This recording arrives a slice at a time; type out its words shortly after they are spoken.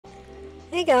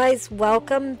Hey guys,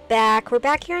 welcome back. We're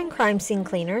back here in Crime Scene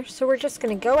Cleaner, so we're just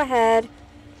going to go ahead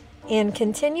and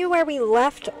continue where we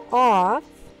left off.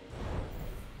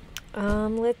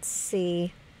 Let's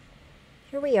see.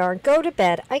 Here we are. Go to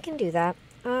bed. I can do that.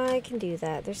 I can do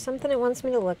that. There's something it wants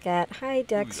me to look at. Hi,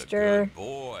 Dexter. Who's a good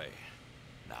boy?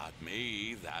 Not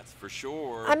me, that's for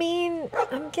sure. I mean,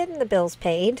 I'm getting the bills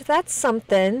paid. That's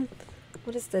something.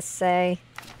 What does this say?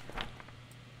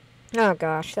 Oh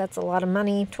gosh, that's a lot of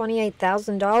money.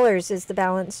 $28,000 is the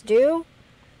balance due.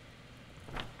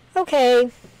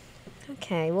 Okay.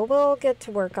 Okay, well, we'll get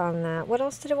to work on that. What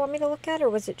else did it want me to look at, or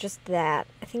was it just that?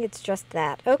 I think it's just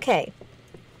that. Okay.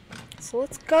 So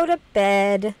let's go to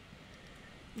bed.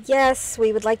 Yes,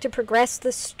 we would like to progress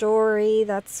the story.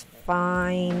 That's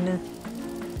fine.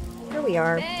 Here we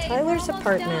are. Hey, Tyler's we're almost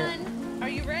apartment. done. Are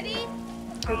you ready?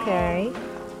 Okay.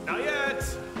 Not yet.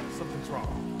 Something's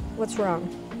wrong. What's wrong?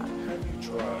 Have you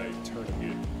tried turning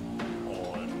it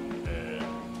on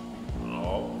and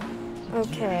off?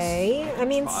 Okay. I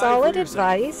mean, Try solid for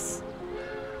yourself. advice.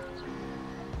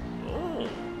 Oh,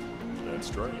 that's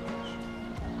strange.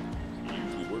 It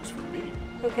usually works for me.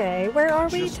 Okay, where are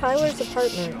we? Just Tyler's shut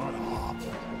apartment. up.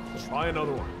 Try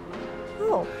another one.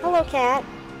 Oh, hello, cat.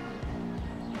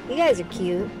 You guys are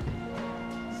cute.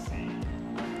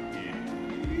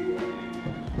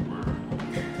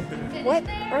 Finished What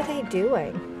there? are they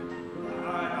doing?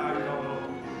 I don't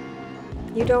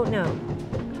know. You don't know.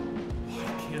 Why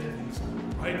can't things go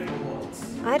right for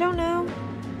once? I don't know.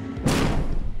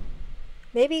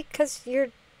 Maybe because you're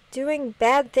doing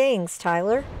bad things,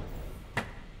 Tyler.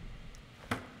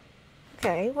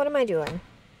 Okay, what am I doing?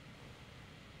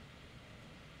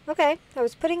 Okay, I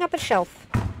was putting up a shelf.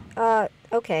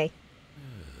 Okay.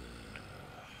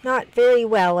 Not very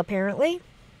well, apparently.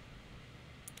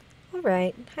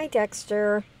 Alright. Hi,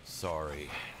 Dexter. Sorry,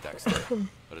 Dexter,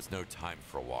 but it's no time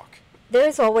for a walk.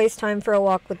 There's always time for a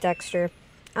walk with Dexter.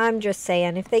 I'm just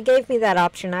saying, if they gave me that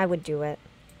option, I would do it.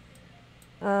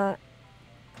 There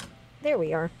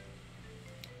we are.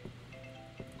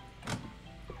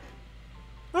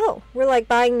 Oh, we're like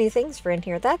buying new things for in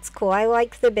here. That's cool. I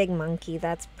like the big monkey.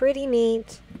 That's pretty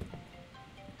neat.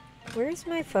 Where's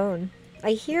my phone?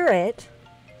 I hear it.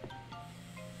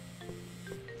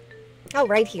 Oh,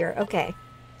 right here. Okay.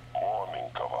 Morning,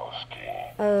 Kowalski.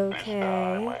 Okay. This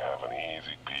time I have an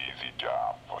easy peasy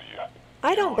job for you.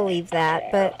 I don't believe that,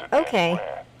 but okay.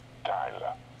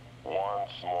 Tyler. One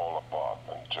small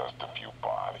apartment, just a few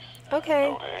bodies. Okay.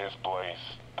 Go to his place,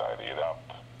 tidy it up,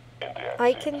 and that's I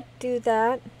it. can do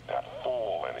that. That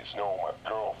fool and his my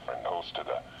girlfriend hosted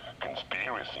a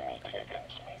conspiracy meeting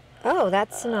against me. Oh,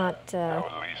 that's not, Now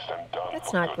at least I'm done that's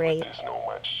for not good great. with this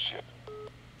nomad shit.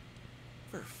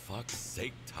 For fuck's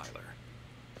sake, Tyler.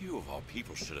 You of all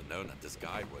people should have known that this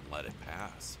guy wouldn't let it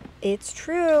pass. It's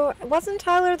true. Wasn't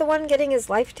Tyler the one getting his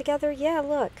life together? Yeah,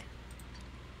 look.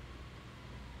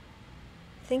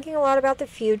 Thinking a lot about the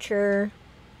future.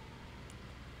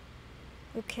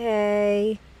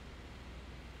 Okay.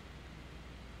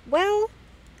 Well,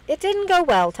 it didn't go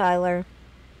well, Tyler.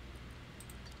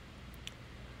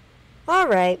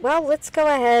 Alright, well, let's go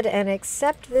ahead and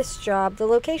accept this job. The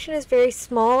location is very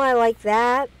small. I like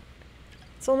that.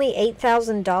 It's only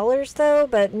 $8,000 though,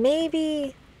 but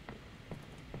maybe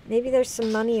there's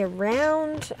some money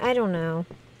around. I don't know.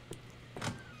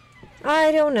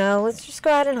 I don't know. Let's just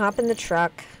go ahead and hop in the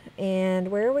truck.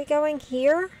 And where are we going?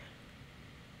 Here?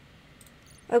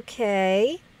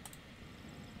 Okay.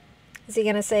 Is he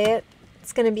gonna say it?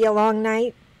 It's gonna be a long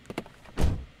night.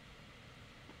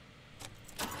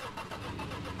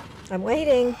 I'm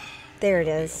waiting. There it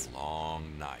is. A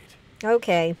long night.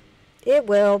 Okay. It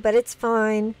will, but it's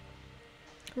fine.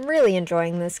 I'm really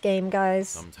enjoying this game, guys.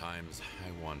 Sometimes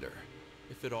I wonder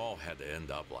if it all had to end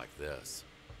up like this.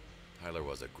 Tyler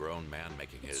was a grown man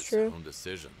making his true. own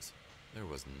decisions. There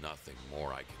was nothing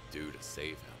more I could do to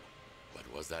save him. But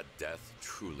was that death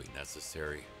truly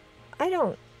necessary? I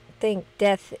don't think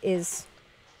death is...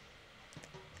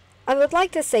 I would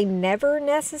like to say never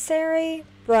necessary,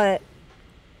 but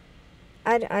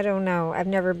I don't know. I've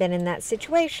never been in that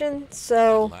situation,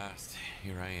 so At last,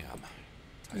 here I am.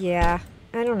 Tyler. yeah.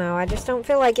 I don't know. I just don't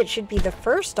feel like it should be the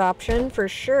first option for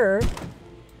sure.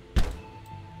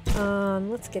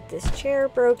 Let's get this chair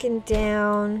broken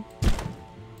down.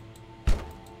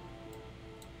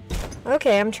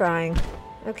 Okay, I'm trying.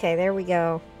 Okay, there we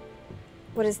go.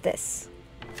 What is this?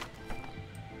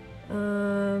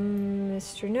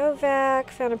 Mr.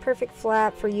 Novak found a perfect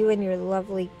flat for you and your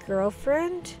lovely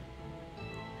girlfriend.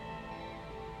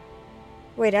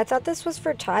 Wait, I thought this was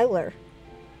for Tyler.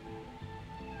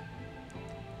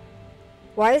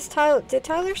 Why is Tyler... Did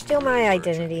Tyler steal my Really were trying to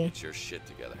identity? Get your shit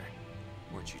together.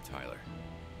 weren't you, Tyler?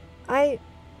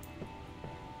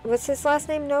 What's his last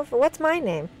name? Novak? What's my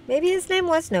name? Maybe his name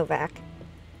was Novak.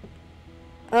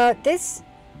 This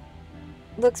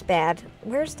looks bad.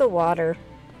 Where's the water?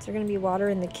 Is there gonna be water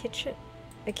in the kitchen?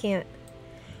 I can't.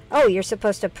 Oh, you're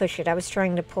supposed to push it. I was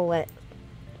trying to pull it.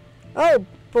 Oh,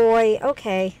 boy.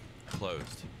 Okay.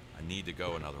 Closed. I need to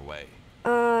go another way.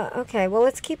 Okay. Well,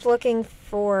 let's keep looking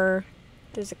for...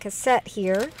 There's a cassette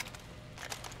here.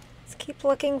 Let's keep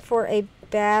looking for a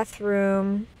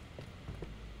bathroom.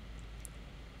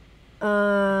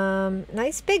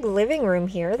 Nice big living room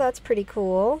here. That's pretty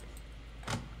cool.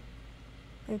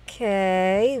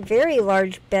 Okay. Very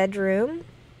large bedroom.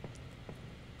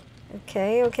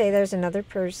 Okay, there's another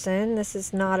person. This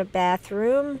is not a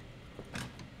bathroom.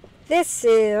 This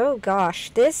is... Oh, gosh.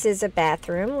 This is a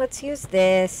bathroom. Let's use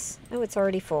this. Oh, it's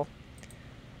already full.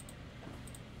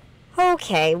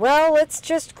 Okay, well, let's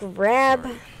just grab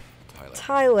Sorry,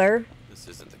 Tyler. This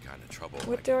isn't the kind of trouble.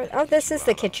 What door? Oh, this is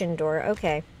the kitchen door.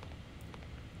 Okay.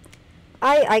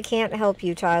 I can't help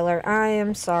you, Tyler. I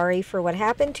am sorry for what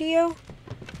happened to you.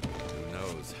 Who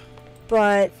knows?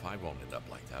 But... If I won't end up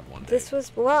like that one day. This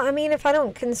was... Well, I mean, if I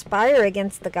don't conspire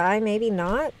against the guy, maybe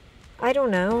not. I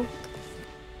don't know.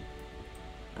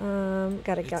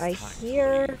 Got a guy It's time to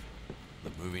here. leave.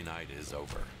 The movie night is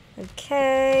over.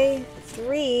 Okay.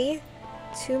 3.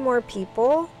 2 more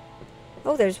people.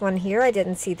 Oh, there's one here. I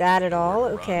didn't see that at all.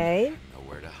 Nowhere to Okay. run,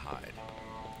 nowhere to hide.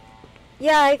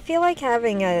 Yeah, I feel like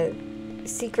having a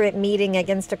secret meeting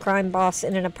against a crime boss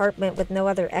in an apartment with no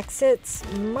other exits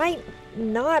might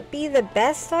not be the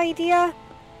best idea.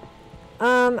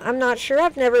 I'm not sure.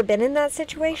 I've never been in that Must be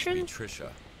situation.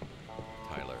 Trisha.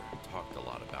 Tyler talked a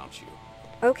lot about you.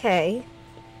 Okay.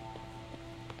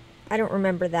 I don't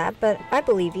remember that, but I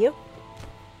believe you.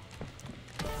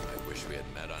 I wish we had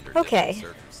met under Okay.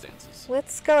 different circumstances.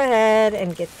 Let's go ahead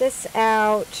and get this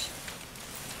out.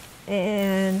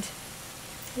 And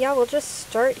yeah, we'll just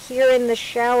start here in the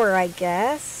shower, I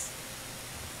guess.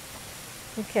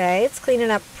 Okay, it's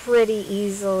cleaning up pretty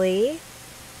easily.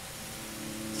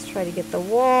 Let's try to get the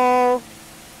wall.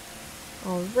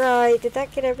 Alright, did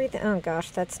that get everything? Oh gosh,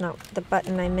 that's not the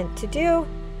button I meant to do.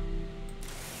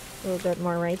 A little bit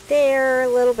more right there, a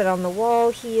little bit on the wall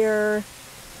here.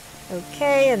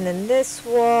 Okay, and then this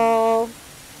wall.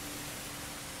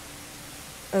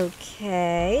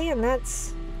 Okay, and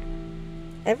that's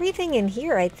everything in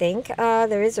here, I think.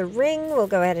 There is a ring. We'll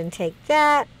go ahead and take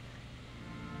that.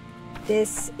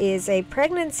 This is a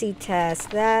pregnancy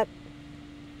test. That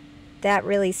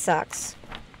really sucks.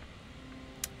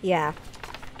 Yeah.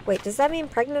 Wait, does that mean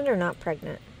pregnant or not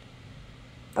pregnant?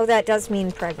 Oh, that does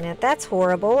mean pregnant. That's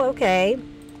horrible. Okay.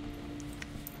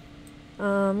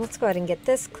 Let's go ahead and get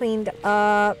this cleaned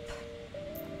up.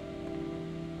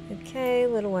 Okay,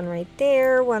 little one right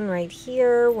there, one right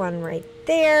here, one right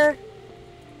there.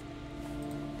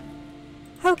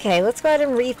 Okay, let's go ahead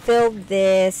and refill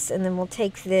this, and then we'll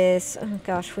take this. Oh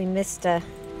gosh, we missed a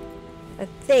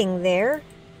thing there.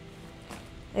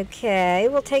 Okay,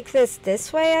 we'll take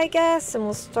this way, I guess, and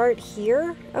we'll start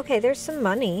here. Okay, there's some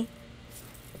money.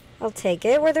 I'll take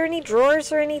it. Were there any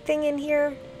drawers or anything in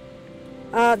here?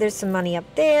 There's some money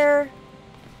up there.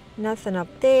 Nothing up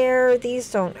there.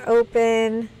 These don't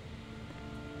open.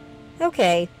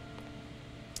 Okay.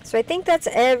 So I think that's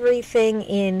everything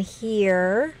in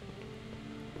here.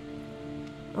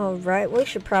 Alright, we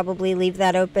should probably leave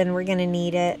that open. We're gonna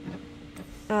need it.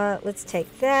 Let's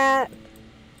take that.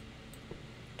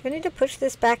 Do I need to push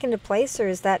this back into place, or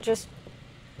is that just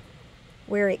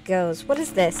where it goes? What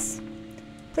is this?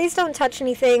 Please don't touch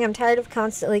anything. I'm tired of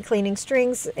constantly cleaning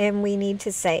strings, and we need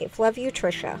to save. Love you,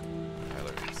 Trisha.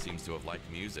 Tyler seems to have liked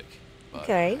music, but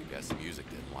Okay. I guess music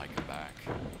didn't like him back.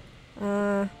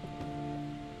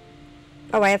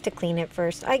 Oh, I have to clean it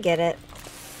first. I get it.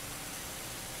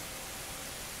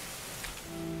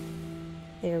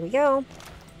 There we go.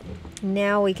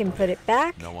 Now we can put it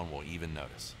back. No one will even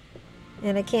notice.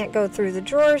 And I can't go through the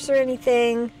drawers or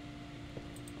anything.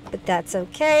 But that's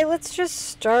okay. Let's just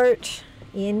start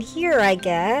in here, I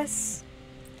guess.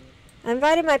 I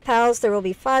invited my pals. There will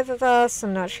be 5 of us.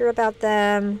 I'm not sure about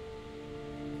them.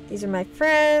 These are my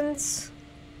friends.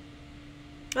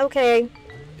 Okay.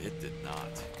 It did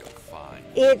not go fine.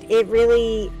 It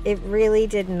really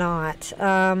did not.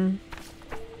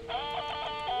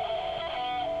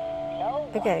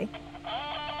 Okay.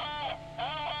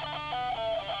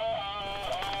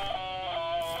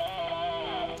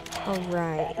 All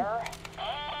right.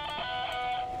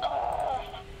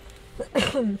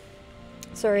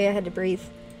 Sorry, I had to breathe.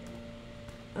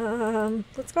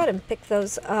 Let's go ahead and pick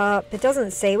those up. It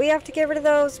doesn't say we have to get rid of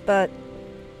those, but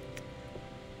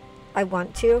I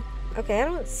want to. Okay, I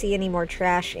don't see any more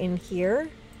trash in here.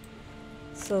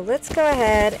 So let's go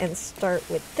ahead and start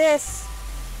with this.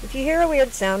 If you hear a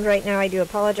weird sound right now, I do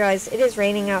apologize. It is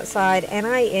raining outside, and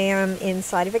I am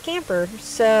inside of a camper.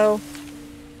 So,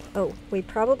 oh, we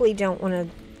probably don't want to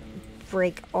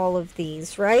break all of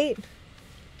these, right?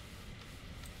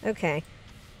 Okay.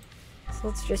 So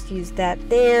let's just use that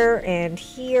there and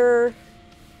here.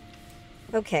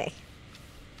 Okay.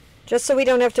 Just so we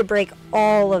don't have to break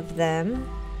all of them.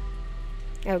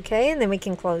 Okay, and then we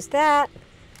can close that.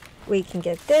 We can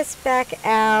get this back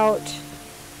out.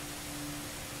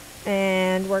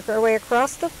 And work our way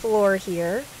across the floor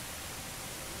here.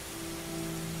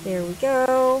 There we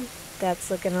go. That's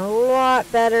looking a lot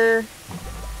better.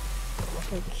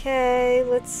 Okay,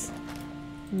 let's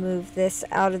move this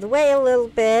out of the way a little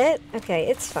bit. Okay,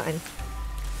 it's fine.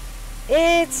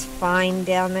 It's fine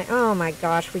down there. Oh my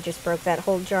gosh, we just broke that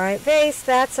whole giant vase.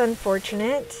 That's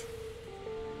unfortunate.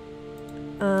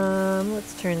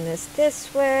 Let's turn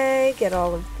this way. Get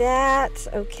all of that.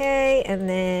 Okay, and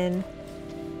then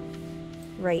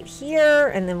right here,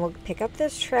 and then we'll pick up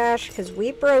this trash because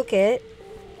we broke it.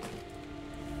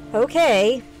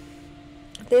 Okay.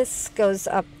 This goes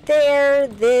up there.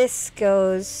 This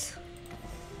goes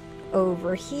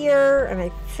over here. And I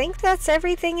think that's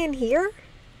everything in here.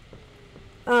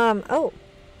 Oh.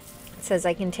 It says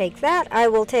I can take that. I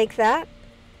will take that.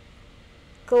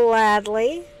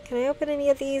 Gladly. Can I open any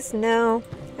of these? No.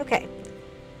 Okay.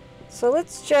 So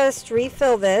let's just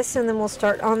refill this, and then we'll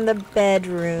start on the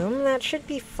bedroom. That should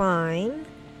be fine.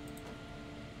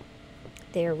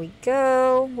 There we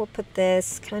go. We'll put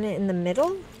this kind of in the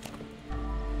middle.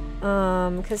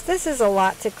 Because this is a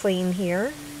lot to clean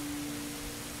here.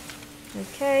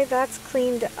 Okay, that's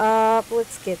cleaned up.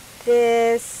 Let's get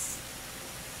this.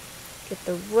 Get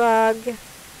the rug.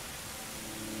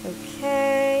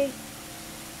 Okay.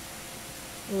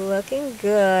 Looking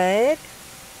good.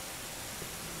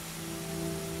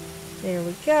 There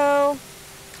we go.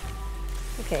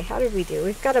 Okay, how did we do?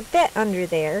 We've got a bit under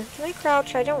there. Can I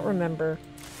crouch? I don't remember.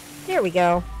 There we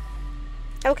go.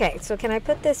 Okay, so can I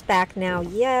put this back now?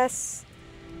 Yes.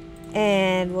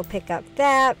 And we'll pick up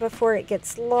that before it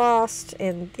gets lost.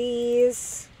 And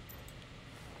these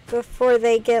before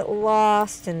they get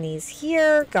lost. And these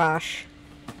here. Gosh.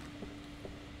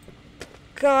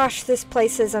 Gosh, this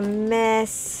place is a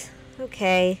mess.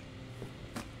 Okay.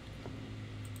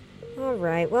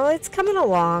 Alright, well, it's coming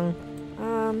along.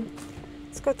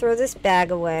 Let's go throw this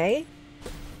bag away.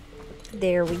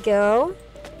 There we go.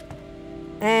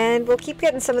 And we'll keep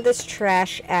getting some of this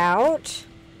trash out.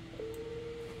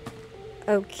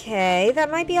 Okay,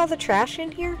 that might be all the trash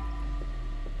in here.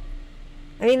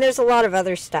 I mean, there's a lot of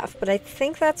other stuff, but I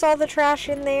think that's all the trash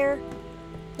in there.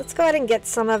 Let's go ahead and get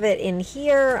some of it in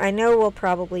here. I know we'll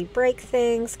probably break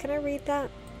things. Can I read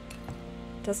that?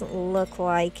 Doesn't look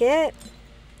like it.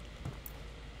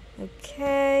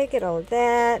 Okay, get all of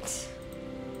that.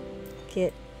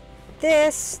 Get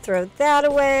this, throw that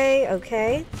away.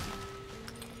 Okay.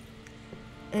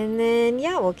 And then,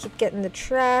 yeah, we'll keep getting the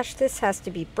trash. This has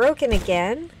to be broken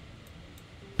again.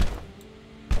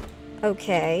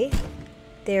 Okay.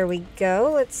 There we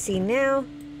go. Let's see now.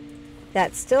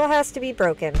 That still has to be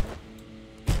broken.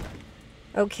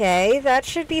 Okay, that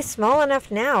should be small enough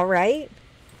now, right?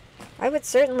 I would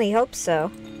certainly hope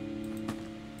so.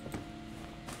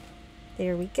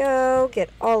 There we go. Get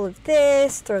all of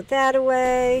this. Throw that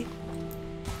away.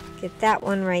 Get that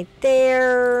one right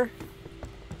there.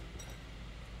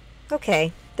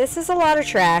 Okay, this is a lot of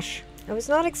trash. I was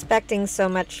not expecting so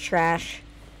much trash.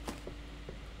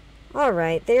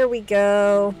 Alright, there we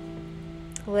go.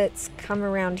 Let's come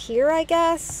around here, I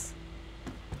guess.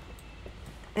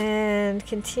 And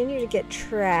continue to get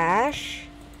trash.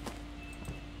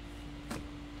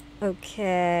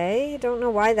 Okay, don't know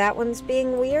why that one's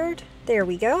being weird. There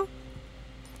we go.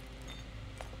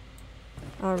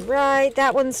 Alright,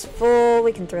 that one's full.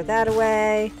 We can throw that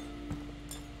away.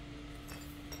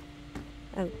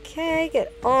 Okay,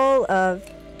 get all of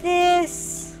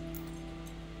this.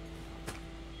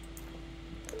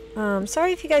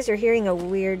 Sorry if you guys are hearing a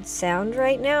weird sound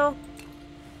right now.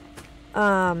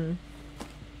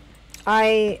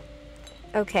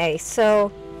 Okay,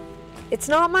 so it's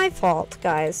not my fault,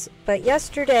 guys, but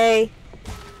yesterday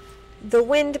the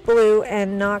wind blew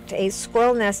and knocked a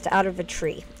squirrel nest out of a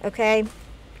tree, okay?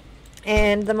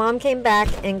 And the mom came back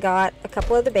and got a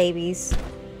couple of the babies,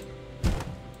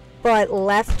 but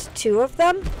left 2 of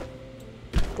them.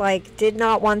 Like, did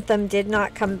not want them, did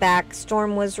not come back.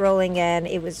 Storm was rolling in.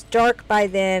 It was dark by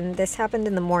then. This happened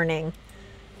in the morning.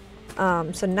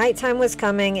 So nighttime was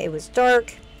coming. It was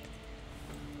dark.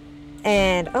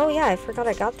 And, oh yeah, I forgot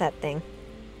I got that thing.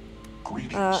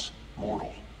 Greetings,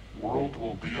 mortal. World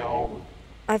will be our...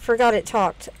 I forgot it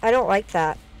talked. I don't like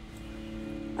that.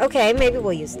 Okay, maybe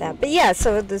we'll use that. But yeah,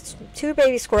 so the two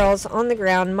baby squirrels on the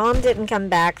ground. Mom didn't come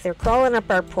back. They're crawling up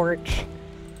our porch.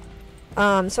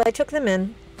 So I took them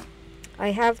in.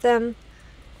 I have them.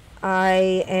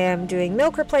 I am doing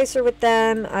milk replacer with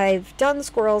them. I've done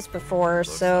squirrels before, Looks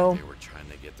so like they were trying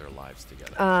to get their lives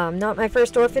together. not my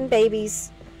first orphan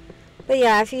babies. But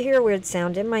yeah, if you hear a weird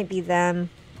sound, it might be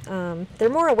them. They're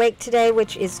more awake today,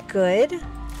 which is good.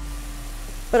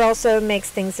 But also makes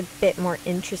things a bit more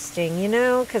interesting, you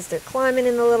know? Because they're climbing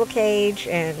in the little cage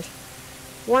and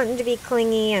wanting to be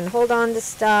clingy and hold on to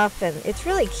stuff. And it's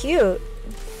really cute.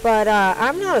 But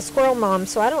I'm not a squirrel mom,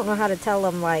 so I don't know how to tell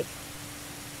them, like,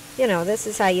 you know, this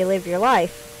is how you live your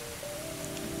life.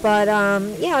 But,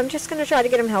 yeah, I'm just going to try to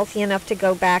get them healthy enough to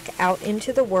go back out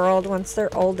into the world once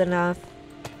they're old enough.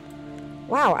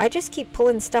 Wow, I just keep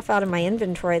pulling stuff out of my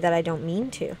inventory that I don't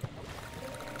mean to.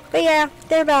 But yeah,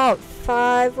 they're about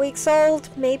 5 weeks old,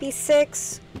 maybe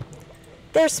 6.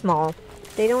 They're small.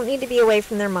 They don't need to be away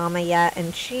from their mama yet,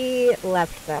 and she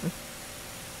left them.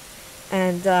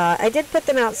 And I did put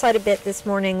them outside a bit this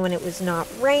morning when it was not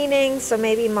raining, so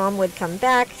maybe Mom would come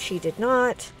back. She did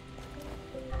not.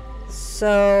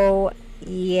 So,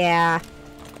 yeah.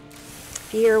 If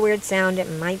you hear a weird sound, it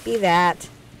might be that.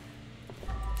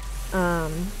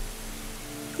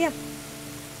 Yeah.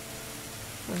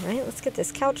 Alright, let's get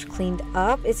this couch cleaned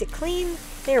up. Is it clean?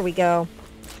 There we go.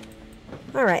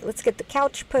 Alright, let's get the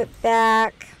couch put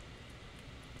back.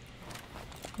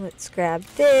 Let's grab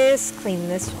this, clean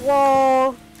this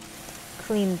wall,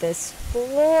 clean this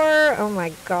floor. Oh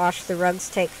my gosh, the rugs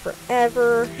take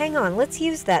forever. Hang on, let's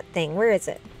use that thing. Where is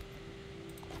it?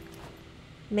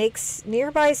 Makes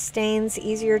nearby stains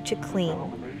easier to clean.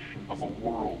 Amalgamation of a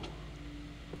world.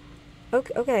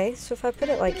 Okay, so if I put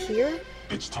it like here,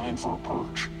 It's time for a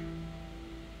purge.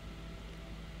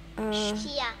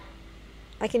 Here.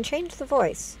 I can change the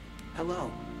voice.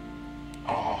 Hello.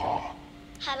 Ah,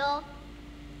 Hello.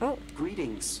 Oh,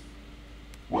 Greetings.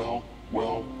 well,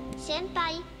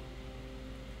 Senpai.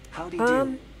 Howdy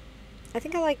do. I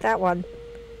think I like that one.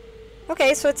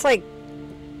 Okay, so it's like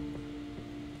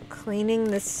cleaning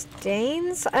the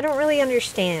stains? I don't really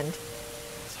understand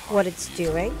what it's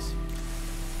doing.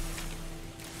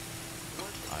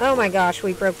 Oh my gosh,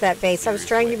 we broke that vase. I was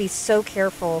trying to be so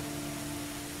careful.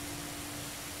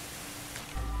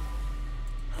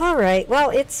 Alright, well,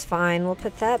 it's fine. We'll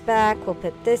put that back. We'll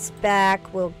put this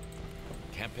back. We'll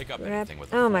Can't pick up grab... anything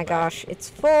with a Oh full my bag. gosh, it's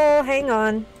full. Hang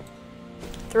on.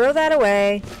 Throw that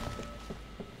away.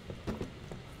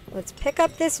 Let's pick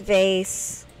up this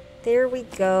vase. There we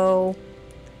go.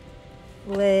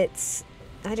 Let's...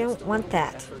 I don't want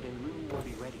that. Effort and room will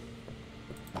be ready.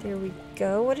 There we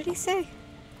go. What did he say?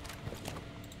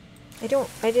 I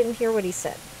didn't hear what he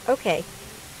said. Okay.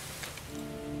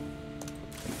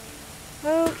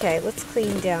 Okay, let's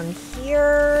clean down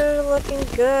here. Looking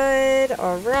good.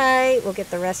 Alright, we'll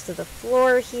get the rest of the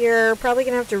floor here. Probably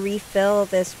gonna have to refill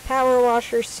this power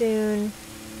washer soon.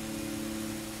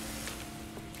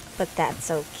 But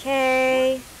that's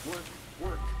okay.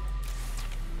 Work.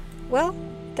 Well,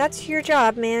 that's your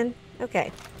job, man.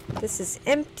 Okay. This is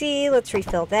empty. Let's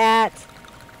refill that.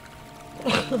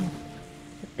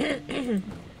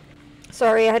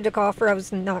 Sorry, I had to cough or I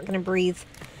was not going to breathe.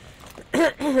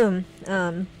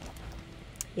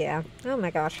 Yeah. Oh my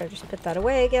gosh, I just put that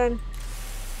away again.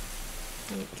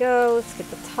 There we go. Let's get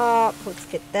the top. Let's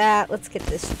get that. Let's get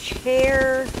this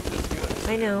chair.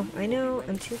 I know.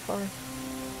 I'm too far.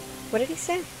 What did he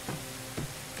say?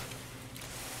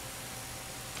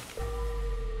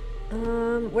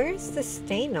 Where's the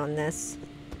stain on this?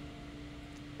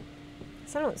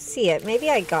 'Cause I don't see it. Maybe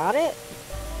I got it?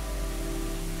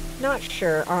 Not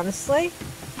sure, honestly.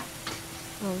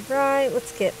 Alright,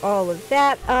 let's get all of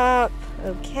that up.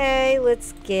 Okay,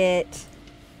 let's get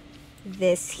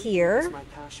this here. It's my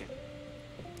passion.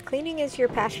 Cleaning is your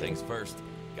passion. Things first.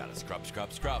 Gotta scrub,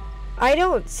 scrub, scrub. I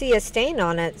don't see a stain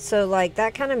on it, so like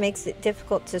that kind of makes it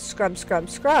difficult to scrub.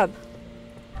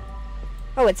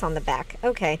 Oh, it's on the back.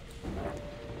 Okay.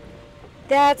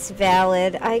 That's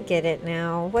valid. I get it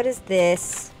now. What is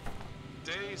this?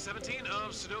 Day 17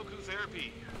 of Sudoku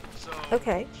therapy. So,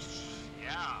 Okay.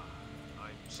 yeah, I'm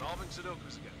solving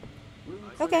Sudokus again. Room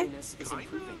Okay. cleanliness is Kind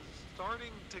improving. of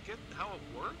starting to get how it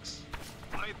works.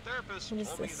 My therapist What is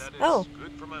told me this? that it's Oh.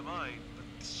 good for my mind,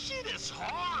 but shit is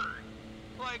hard.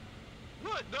 Like,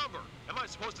 what number am I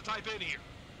supposed to type in here?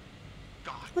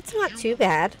 God, Well, it's not you too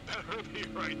bad. better be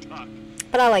right, Doc.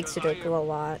 But I like Because Sudoku am a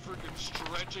lot. Freaking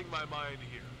stretching my mind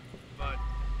here, but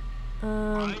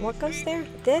What goes there? I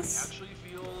This? actually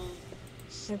feel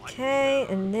Okay,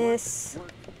 and this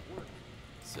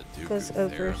Sudoku goes over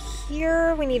therapy.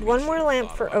 here. We need one more Should've lamp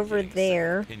thought for about over getting a second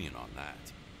there. opinion on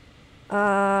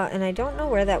that. And I don't know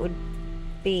where that would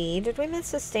be. Did we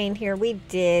miss a stain here? We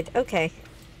did. Okay.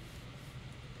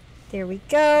 There we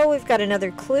go. We've got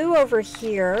another clue over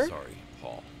here. Sorry,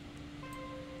 Paul.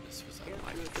 This was out of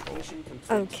my control. Purification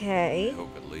complete. I Okay.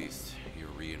 hope at least you're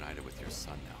reunited with your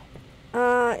son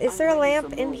now. Is there a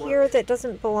lamp in here that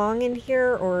doesn't belong in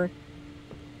here, or...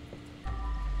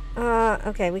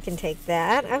 okay, we can take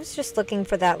that. I was just looking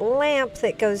for that lamp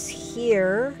that goes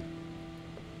here.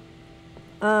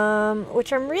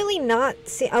 Which I'm really not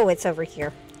seeing. Oh, it's over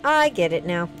here. I get it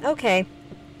now. Okay.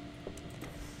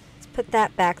 Let's put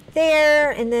that back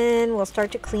there, and then we'll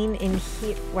start to clean in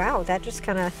here. Wow, that just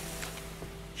kind of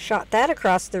shot that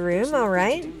across the room. All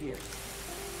right.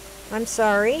 I'm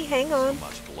sorry. Hang on. So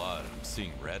much blood. I'm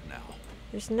seeing red now.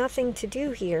 There's nothing to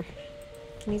do here.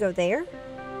 Can you go there?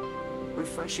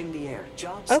 Refreshing the air.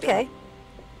 Job Okay. done.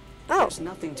 Oh, There's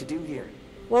nothing to do here.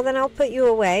 well then I'll put you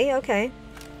away. Okay.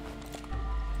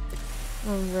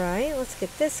 Alright, let's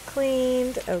get this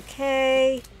cleaned.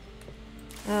 Okay.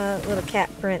 Little cat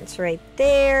prints right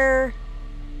there.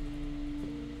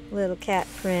 Little cat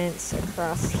prints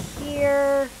across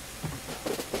here.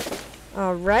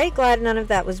 Alright, glad none of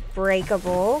that was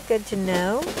breakable. Good to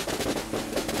know.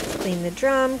 Let's clean the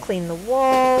drum, clean the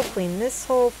wall, clean this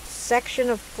whole section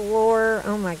of floor.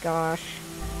 Oh my gosh.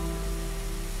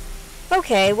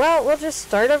 Okay, well, we'll just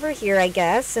start over here, I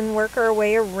guess, and work our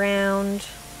way around.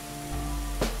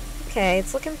 Okay,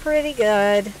 it's looking pretty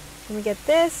good. Can we get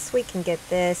this? We can get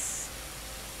this.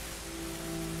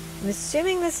 I'm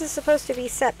assuming this is supposed to be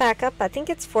set back up. I think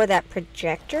it's for that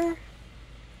projector.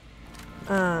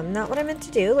 Not what I meant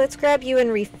to do. Let's grab you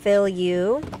and refill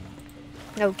you.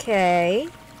 Okay.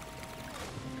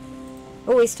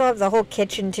 Oh, we still have the whole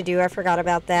kitchen to do. I forgot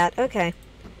about that. Okay.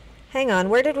 Hang on.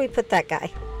 Where did we put that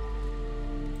guy?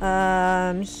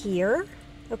 Here.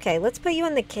 Okay, let's put you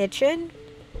in the kitchen.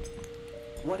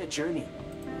 What a journey.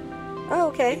 Oh,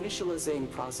 okay. Initializing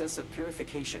process of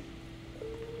purification.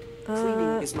 Uh,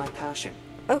 Cleaning is my passion.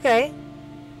 Okay.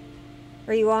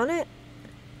 Are you on it?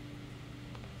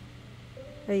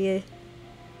 Are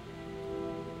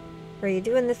you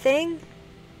doing the thing?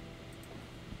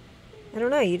 I don't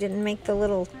know. You didn't make the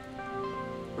little...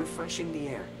 Refreshing the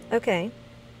air. Okay.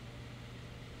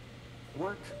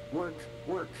 Work, work,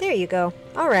 work. There you go.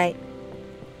 Alright.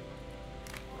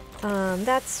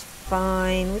 That's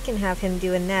fine. We can have him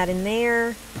doing that in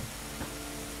there.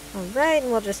 Alright,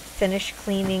 and we'll just finish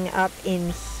cleaning up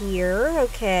in here.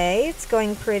 Okay, it's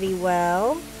going pretty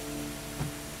well.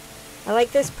 I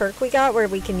like this perk we got where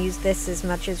we can use this as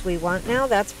much as we want now.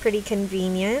 That's pretty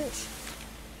convenient.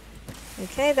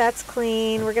 Okay, that's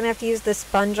clean. We're gonna have to use the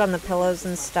sponge on the pillows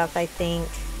and stuff, I think.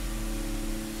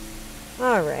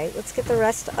 Alright, let's get the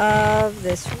rest of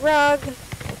this rug.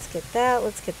 Let's get that.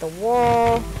 Let's get the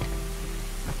wall.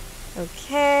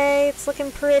 Okay, it's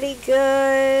looking pretty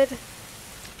good.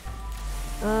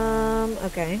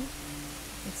 Okay.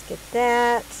 Let's get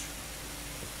that.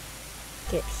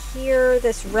 Get here.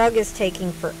 This rug is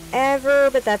taking forever,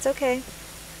 but that's okay.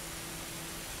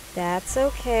 That's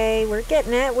okay. We're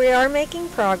getting it. We are making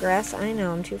progress. I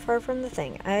know, I'm too far from the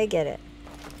thing. I get it.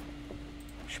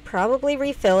 Should probably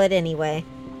refill it anyway.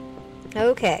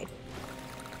 Okay.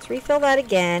 Let's refill that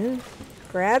again.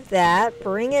 Grab that.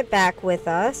 Bring it back with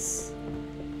us.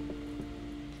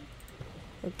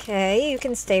 Okay, you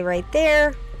can stay right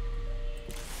there.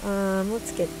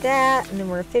 Let's get that, and then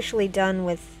we're officially done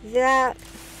with that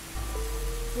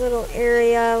little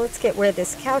area. Let's get where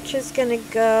this couch is gonna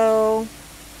go.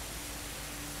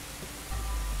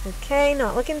 Okay,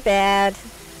 not looking bad.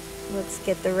 Let's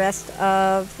get the rest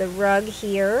of the rug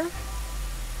here.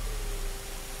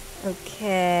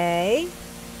 Okay.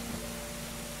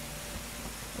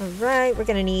 Alright, we're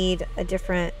gonna need a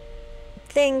different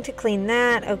thing to clean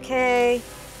that. Okay.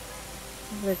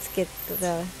 Let's get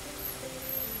the...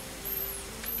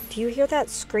 Do you hear that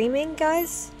screaming,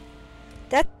 guys?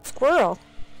 That's a squirrel.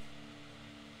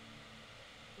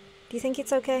 Do you think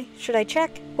it's okay? Should I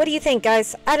check? What do you think,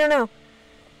 guys? I don't know.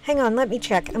 Hang on, let me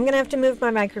check. I'm gonna have to move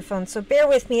my microphone, so bear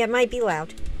with me. It might be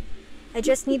loud. I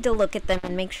just need to look at them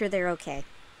and make sure they're okay.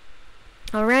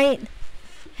 Alright.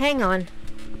 Hang on.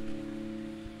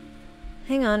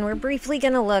 Hang on, we're briefly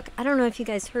gonna look. I don't know if you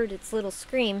guys heard its little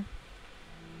scream.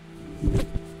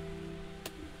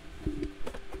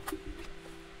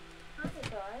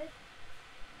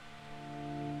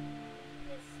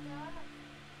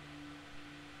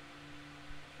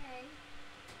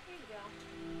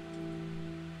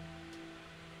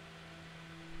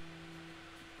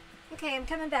 Okay, I'm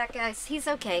coming back, guys. He's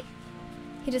okay.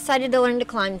 He decided to learn to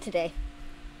climb today.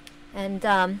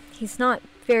 And, he's not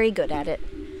very good at it.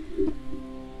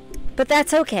 But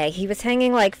that's okay. He was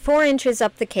hanging like 4 inches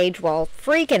up the cage wall,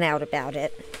 freaking out about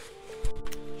it.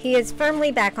 He is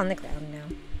firmly back on the ground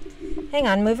now. Hang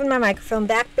on, moving my microphone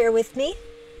back. Bear with me.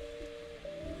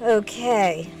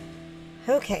 Okay.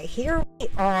 Okay, here we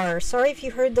are. Sorry if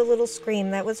you heard the little scream.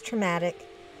 That was traumatic.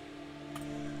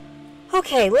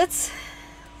 Okay, let's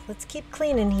keep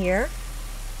cleaning here.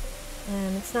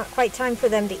 It's not quite time for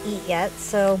them to eat yet,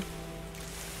 so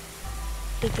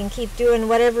he can keep doing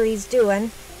whatever he's doing.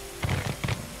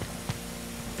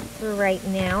 For right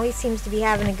now, he seems to be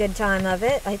having a good time of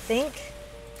it, I think.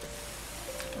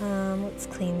 Let's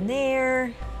clean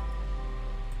there.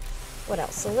 What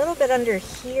else? A little bit under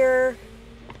here.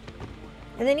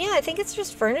 And then, yeah, I think it's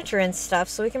just furniture and stuff,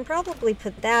 so we can probably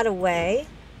put that away.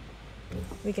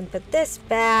 We can put this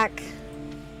back.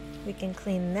 We can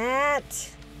clean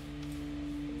that.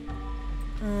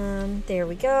 There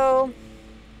we go.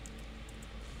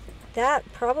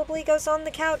 That probably goes on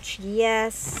the couch.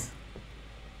 Yes.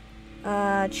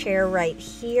 Chair right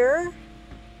here.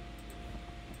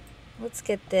 Let's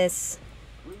get this.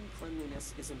 Room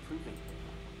cleanliness is improving.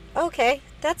 Okay,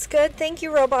 that's good. Thank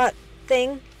you, robot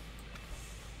thing.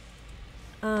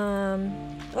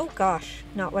 Oh gosh,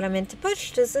 not what I meant to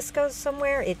push. Does this go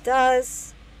somewhere? It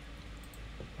does.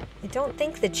 I don't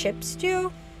think the chips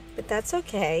do, but that's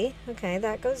okay. Okay,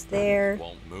 that goes there. It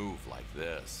won't move like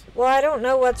this. Well, I don't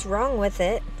know what's wrong with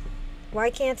it. Why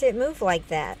can't it move like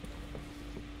that?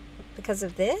 Because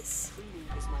of this? Cleaning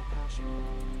is my passion.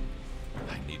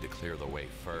 I need to clear the way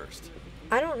first.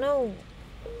 I don't know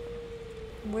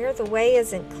where the way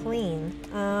isn't clean.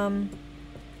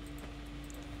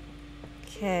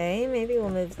 Okay, maybe we'll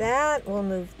move that. We'll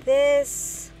move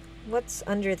this. What's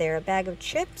under there? A bag of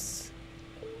chips?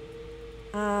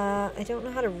 I don't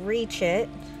know how to reach it.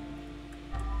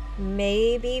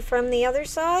 Maybe from the other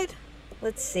side?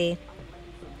 Let's see.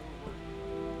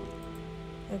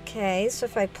 Okay, so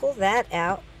if I pull that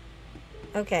out...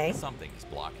 Okay. Something is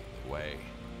blocking the way.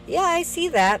 Yeah, I see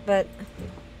that, but...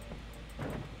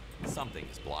 Something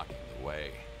is blocking the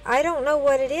way. I don't know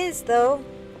what it is, though.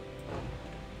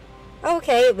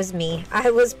 Okay, it was me. I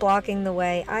was blocking the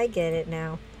way. I get it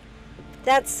now.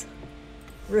 That's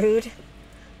rude.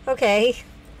 Okay.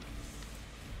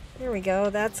 There we go.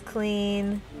 That's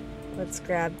clean. Let's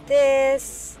grab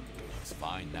this. Looks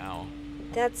fine now.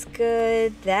 That's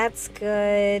good. That's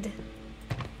good.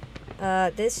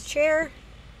 This chair?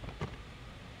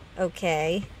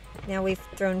 Okay. Now we've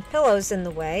thrown pillows in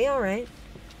the way. Alright.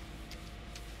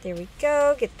 There we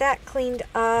go. Get that cleaned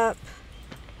up.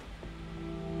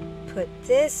 Put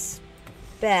this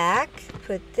back.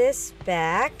 Put this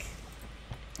back.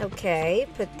 Okay.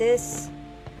 Put this...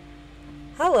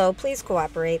 Hello, please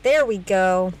cooperate. There we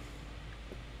go.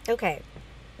 Okay.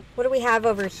 What do we have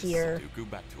over here?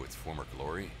 Sudoku back to its former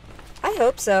glory. I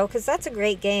hope so, because that's a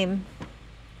great game.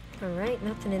 Alright,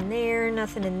 nothing in there,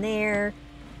 nothing in there.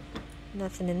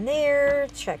 Nothing in there.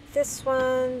 Check this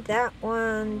one, that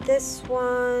one, this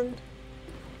one.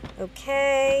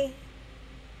 Okay.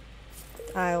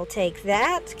 I'll take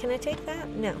that. Can I take that?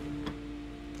 No.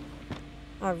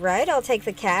 Alright, I'll take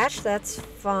the cash. That's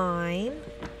fine.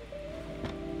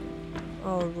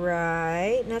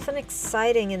 Alright, nothing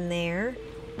exciting in there.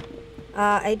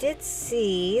 I did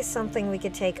see something we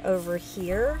could take over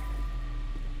here.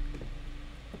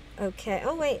 Okay.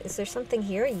 Oh, wait. Is there something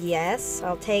here? Yes.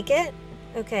 I'll take it.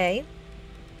 Okay.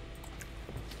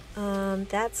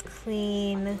 That's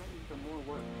clean.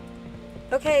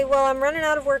 Okay, well, I'm running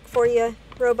out of work for you,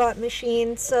 robot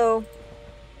machine, so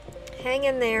hang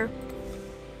in there.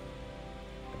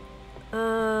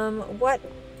 What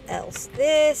else?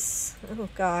 This. Oh,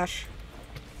 gosh.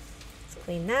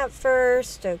 Clean that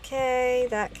first. Okay,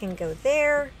 that can go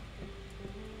there.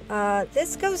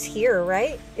 This goes here,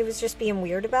 right? It was just being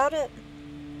weird about it.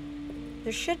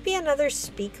 There should be another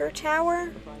speaker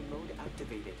tower. Mode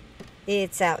activated.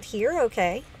 It's out here,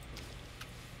 okay.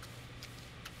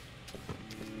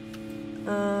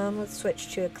 Let's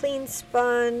switch to a clean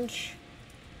sponge.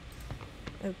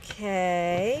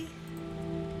 Okay.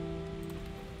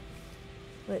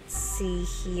 Let's see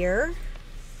here.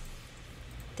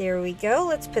 There we go.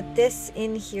 Let's put this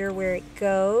in here where it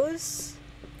goes.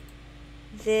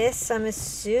 This, I'm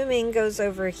assuming, goes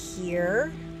over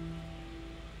here.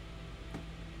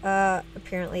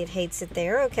 Apparently it hates it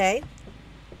there. Okay.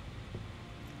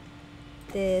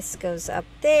 This goes up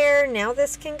there. Now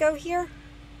this can go here.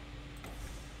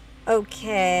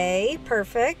 Okay,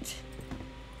 perfect.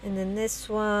 And then this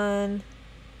one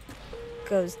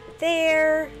goes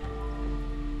there.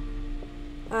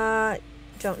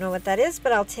 Don't know what that is,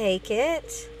 but I'll take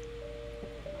it.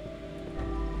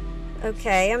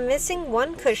 Okay, I'm missing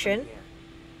one cushion.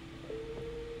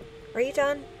 Are you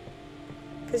done?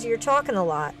 Because you're talking a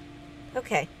lot.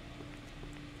 Okay.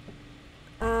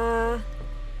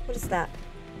 What is that?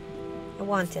 I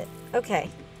want it. Okay.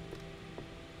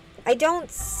 I don't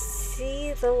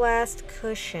see the last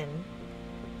cushion.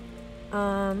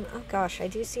 Oh gosh, I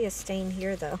do see a stain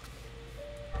here though.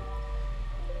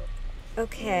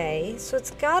 Okay, so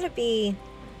it's gotta be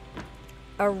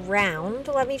around.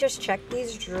 Let me just check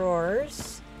these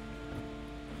drawers.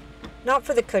 Not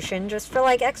for the cushion, just for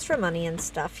like extra money and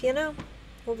stuff, you know?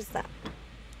 What was that?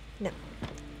 No.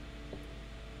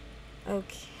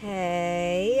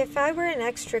 Okay, if I were an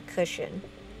extra cushion,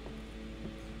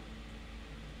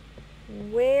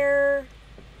 where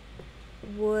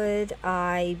would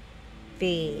I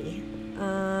be?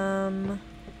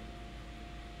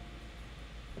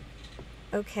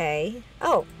 Okay.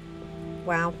 Oh,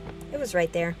 wow. It was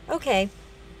right there. Okay.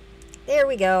 There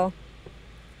we go.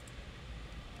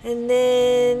 And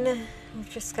then we've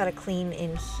just got to clean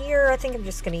in here. I think I'm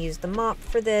just going to use the mop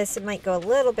for this. It might go a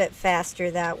little bit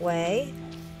faster that way.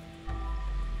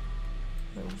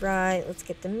 Alright, let's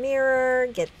get the mirror.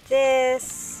 Get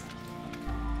this.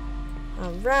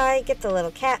 Alright, get the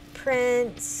little cat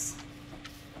prints.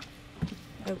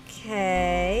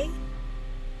 Okay.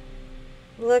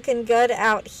 Looking good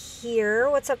out here.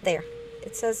 What's up there?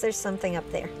 It says there's something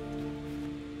up there.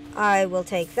 I will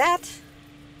take that.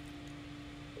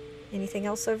 Anything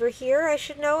else over here I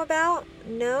should know about?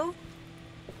 No?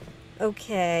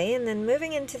 Okay, and then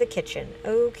moving into the kitchen.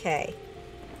 Okay.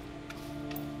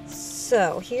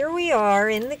 So, here we are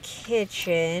in the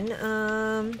kitchen.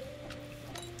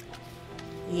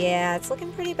 Yeah, it's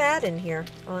looking pretty bad in here,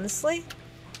 honestly.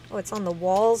 Oh, it's on the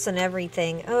walls and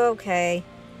everything. Okay.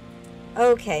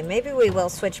 Okay, maybe we will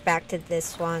switch back to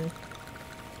this one.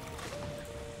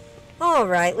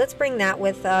 Alright, let's bring that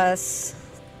with us.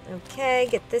 Okay,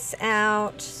 get this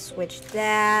out. Switch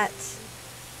that.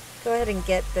 Go ahead and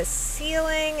get the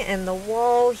ceiling and the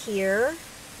wall here.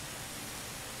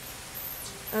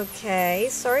 Okay,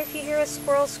 sorry if you hear a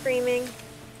squirrel screaming.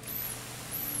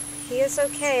 He is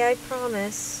okay, I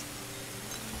promise.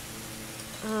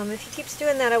 If he keeps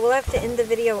doing that, I will have to end the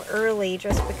video early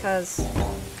just because,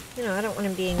 you know, I don't want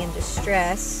him being in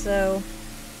distress, so...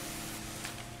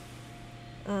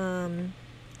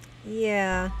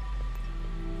 yeah.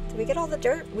 Did we get all the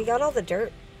dirt? We got all the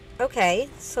dirt. Okay,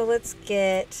 so let's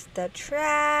get the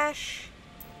trash.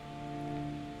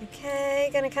 Okay,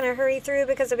 gonna kind of hurry through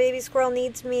because the baby squirrel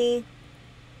needs me.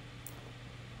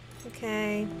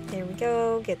 Okay, there we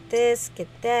go. Get this, get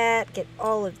that, get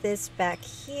all of this back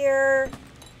here.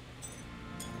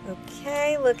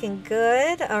 Okay, looking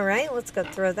good. Alright, let's go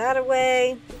throw that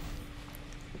away.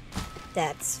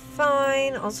 That's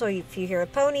fine. Also, if you hear a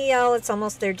pony yell, it's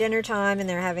almost their dinner time and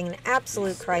they're having an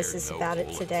absolute crisis about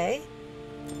it today.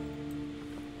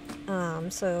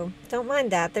 So don't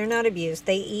mind that. They're not abused.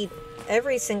 They eat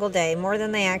every single day, more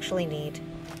than they actually need.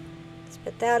 Let's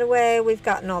put that away. We've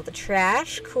gotten all the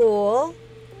trash. Cool.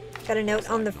 Got a note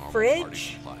on the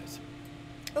fridge.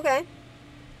 Okay.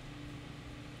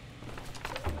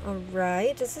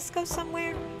 Alright. Does this go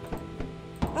somewhere?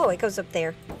 Oh, it goes up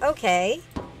there. Okay.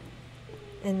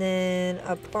 And then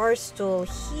a bar stool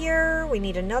here. We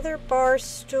need another bar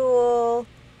stool.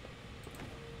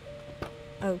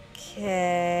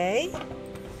 Okay.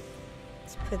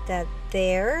 Let's put that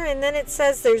there. And then it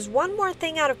says there's one more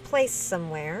thing out of place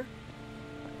somewhere.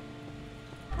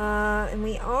 And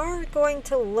we are going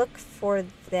to look for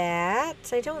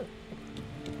that. I don't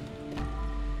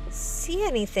see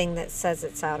anything that says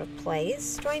it's out of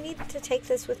place. Do I need to take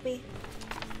this with me?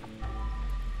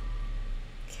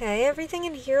 Okay, everything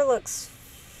in here looks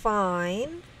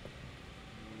fine.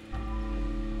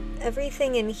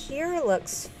 Everything in here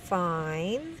looks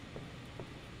fine.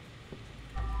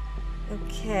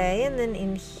 Okay, and then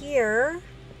in here,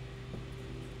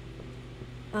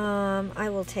 I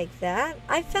will take that.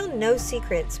 I found no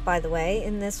secrets, by the way,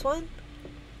 in this one.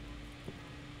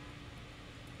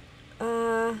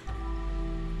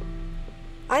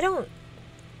 I don't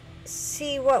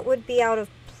see what would be out of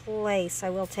place. I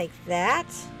will take that.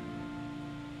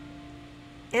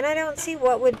 And I don't see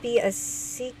what would be a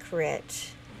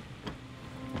secret.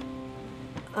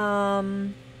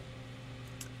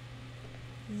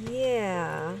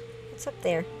 Yeah. What's up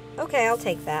there? Okay, I'll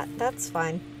take that. That's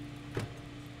fine.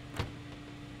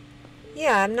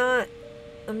 Yeah, I'm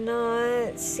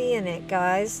not seeing it,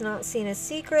 guys. Not seeing a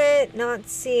secret. Not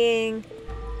seeing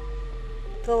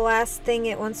the last thing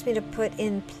it wants me to put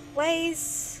in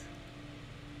place.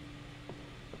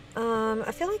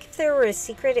 I feel like if there were a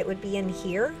secret, it would be in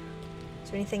here. Is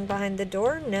there anything behind the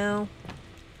door? No.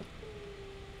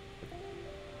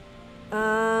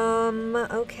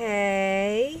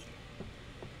 Okay.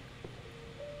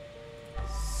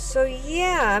 So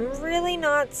yeah, I'm really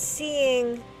not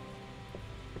seeing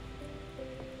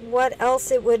what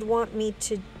else it would want me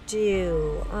to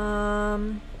do.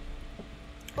 Oh,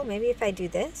 maybe if I do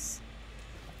this?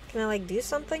 Can I, like, do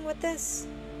something with this?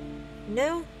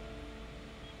 No?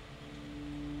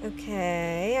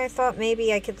 Okay, I thought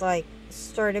maybe I could, like,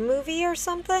 start a movie or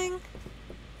something.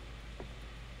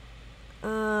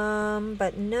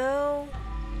 But no.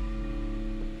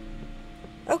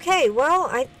 Okay, well,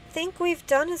 I think we've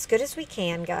done as good as we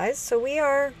can, guys. So we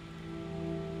are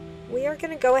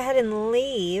gonna go ahead and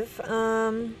leave.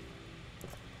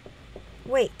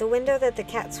 Wait, the window that the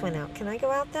cats went out. Can I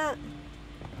go out that?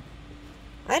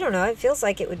 I don't know. It feels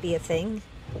like it would be a thing.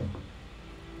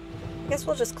 I guess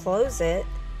we'll just close it.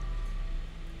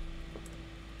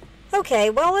 Okay,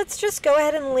 well, let's just go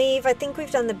ahead and leave. I think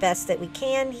we've done the best that we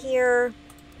can here.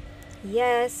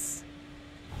 Yes.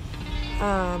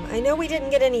 I know we didn't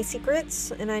get any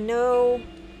secrets, and I know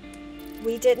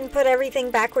we didn't put everything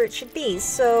back where it should be,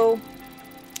 so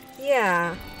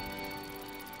yeah.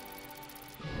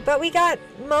 But we got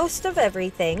most of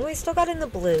everything. We still got in the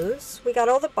blues. We got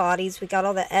all the bodies. We got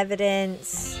all the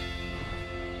evidence.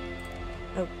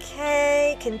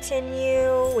 Okay,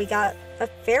 continue. We got a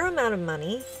fair amount of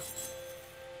money.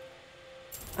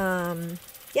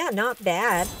 Yeah, not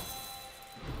bad.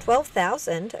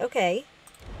 12,000, okay.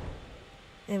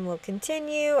 And we'll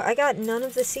continue. I got none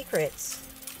of the secrets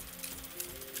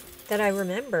that I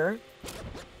remember.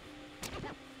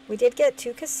 We did get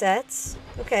 2 cassettes.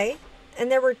 Okay. And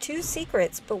there were 2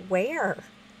 secrets, but where?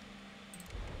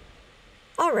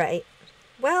 Alright.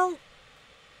 Well,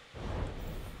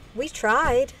 we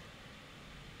tried.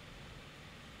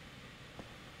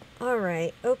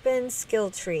 Alright, open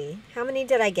skill tree. How many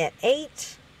did I get?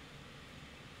 8?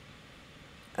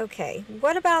 Okay,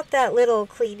 what about that little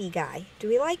Cleety guy? Do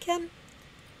we like him?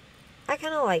 I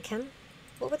kind of like him.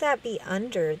 What would that be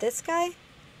under? This guy?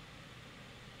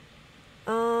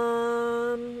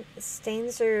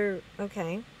 Stains are...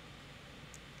 okay.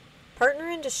 Partner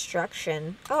in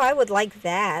destruction. Oh, I would like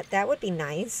that. That would be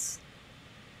nice.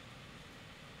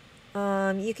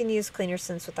 You can use Cleaner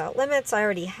Sense without limits. I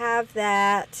already have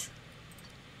that.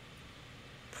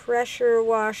 Pressure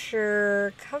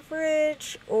washer.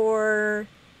 Coverage or...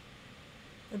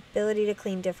 ability to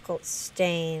clean difficult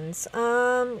stains.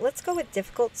 Let's go with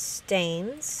difficult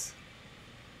stains.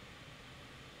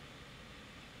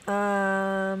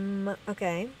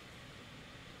 Okay.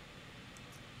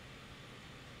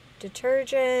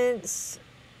 Detergents.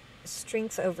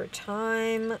 Strength over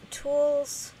time.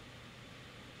 Tools.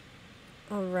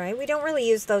 Alright, we don't really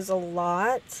use those a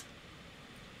lot.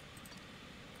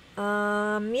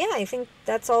 Yeah, I think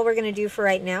that's all we're gonna do for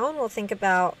right now, and we'll think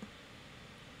about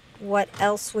what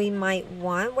else we might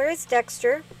want. Where is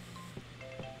Dexter?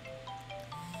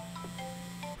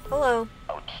 Hello.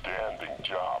 Outstanding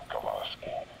job,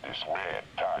 Kowalski. This mad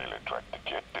Tyler tried to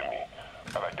get to me,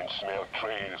 but I can smell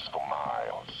traitors for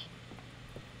miles.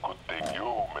 Good thing you,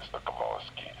 Mr.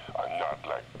 Kowalski, are not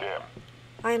like them.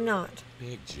 I am not.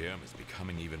 Big Jim is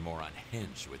becoming even more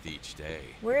unhinged with each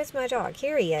day. Where is my dog?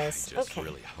 Here he is. I just Okay.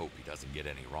 really hope he doesn't get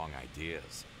any wrong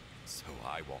ideas, so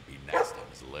I won't be next on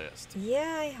his list.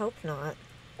 Yeah, I hope not.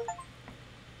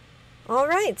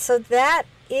 Alright, so that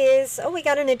is... oh, we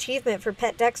got an achievement for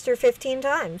Pet Dexter 15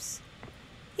 times.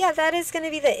 Yeah, that is going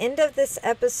to be the end of this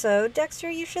episode.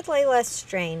 Dexter, you should lay less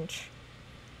strange.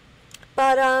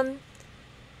 But,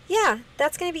 yeah,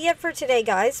 that's going to be it for today,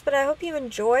 guys. But I hope you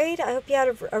enjoyed. I hope you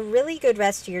had a really good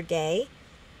rest of your day.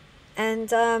 And,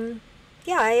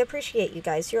 yeah, I appreciate you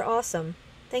guys. You're awesome.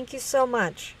 Thank you so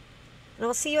much. And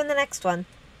I'll see you in the next one.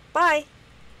 Bye!